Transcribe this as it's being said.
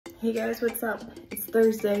Hey guys, what's up? It's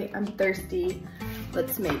Thursday, I'm thirsty.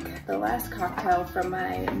 Let's make the last cocktail from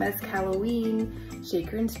my Mezcalloween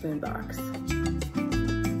shaker and spoon box.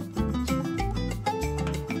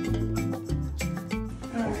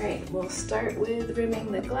 All right, we'll start with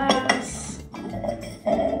rimming the glass.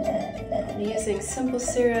 I'm using simple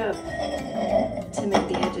syrup to make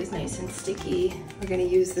the edges nice and sticky. We're gonna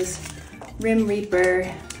use this Rim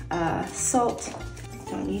Reaper salt.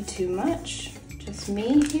 Don't need too much, just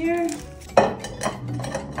me here.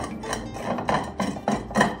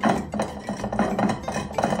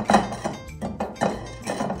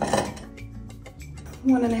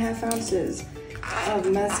 One and a half ounces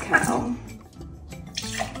of Mezcal.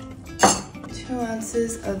 2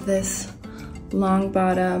 ounces of this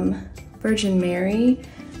Longbottom Virgin Mary,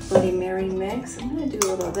 Bloody Mary mix. I'm gonna do a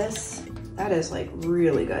little of this. That is like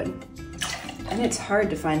really good. And it's hard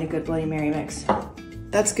to find a good Bloody Mary mix.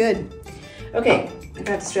 That's good. Okay, I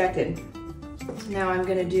got distracted. Now I'm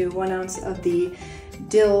gonna do 1 ounce of the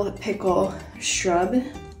Dill pickle shrub.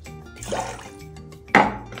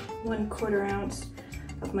 1/4 ounce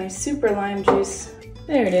of my super lime juice.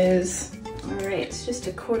 There it is. All right, it's just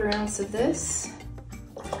 1/4 ounce of this.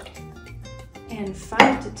 And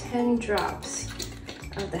 5 to 10 drops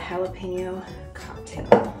of the jalapeno cocktail.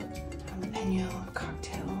 Jalapeno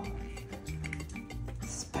cocktail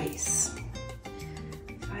spice.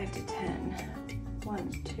 5 to 10.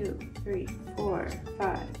 1, 2, 3, 4,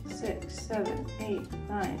 5, 6, 7, 8,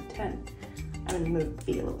 9, 10. I'm gonna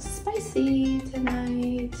be a little spicy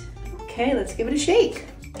tonight. Okay, let's give it a shake.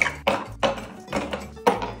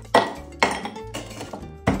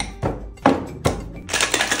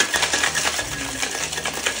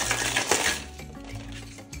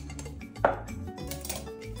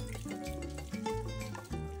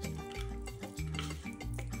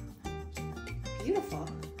 Beautiful.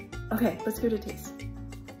 Okay, let's give it a taste.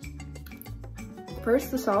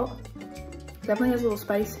 First, the salt. Definitely has a little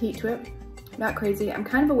spice heat to it. Not crazy. I'm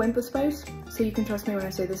kind of a wimp with spice, so you can trust me when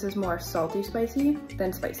I say this is more salty spicy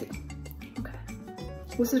than spicy. Okay.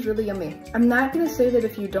 This is really yummy. I'm not gonna say that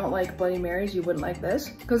if you don't like Bloody Marys, you wouldn't like this,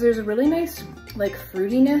 because there's a really nice like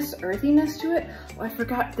fruitiness, earthiness to it. Oh, I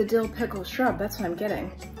forgot the dill pickle shrub. That's what I'm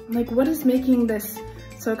getting. I'm like, what is making this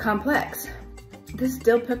so complex? This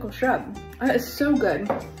dill pickle shrub. It's so good.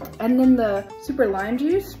 And then the super lime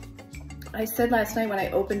juice. I said last night when I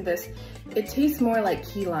opened this, it tastes more like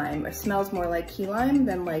key lime, or smells more like key lime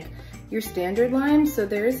than like your standard lime. So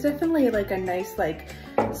there is definitely like a nice like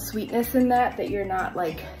sweetness in that you're not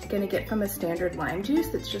like gonna get from a standard lime juice.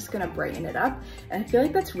 That's just gonna brighten it up. And I feel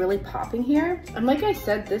like that's really popping here. And like I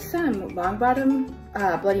said, this Longbottom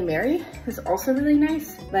Bloody Mary is also really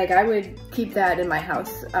nice. Like I would keep that in my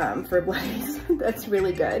house for Bloodies. That's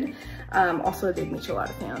really good. Also a big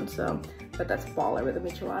michelada fan, so, but that's baller with a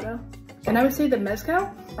michelada. And I would say the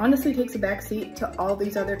Mezcal honestly takes a back seat to all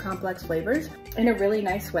these other complex flavors in a really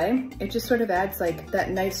nice way. It just sort of adds like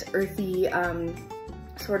that nice earthy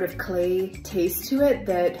sort of clay taste to it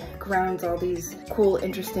that grounds all these cool,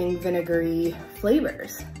 interesting vinegary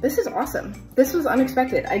flavors. This is awesome. This was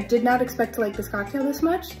unexpected. I did not expect to like this cocktail this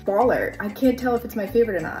much. Baller. I can't tell if it's my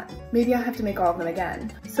favorite or not. Maybe I'll have to make all of them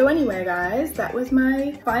again. So anyway, guys, that was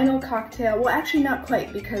my final cocktail. Well, actually not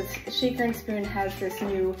quite, because Shaker and Spoon has this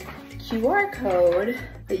new QR code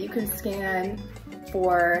that you can scan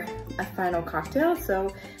for a final cocktail.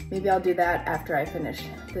 So maybe I'll do that after I finish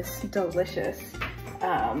this delicious,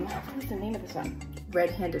 what was the name of this one?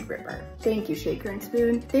 Red-Handed Ripper. Thank you, Shaker and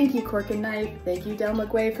Spoon. Thank you, Cork and Knife. Thank you, Del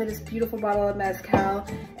Maguey, for this beautiful bottle of Mezcal.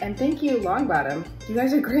 And thank you, Longbottom. You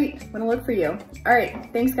guys are great. I'm gonna look for you. All right,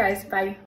 thanks guys, bye.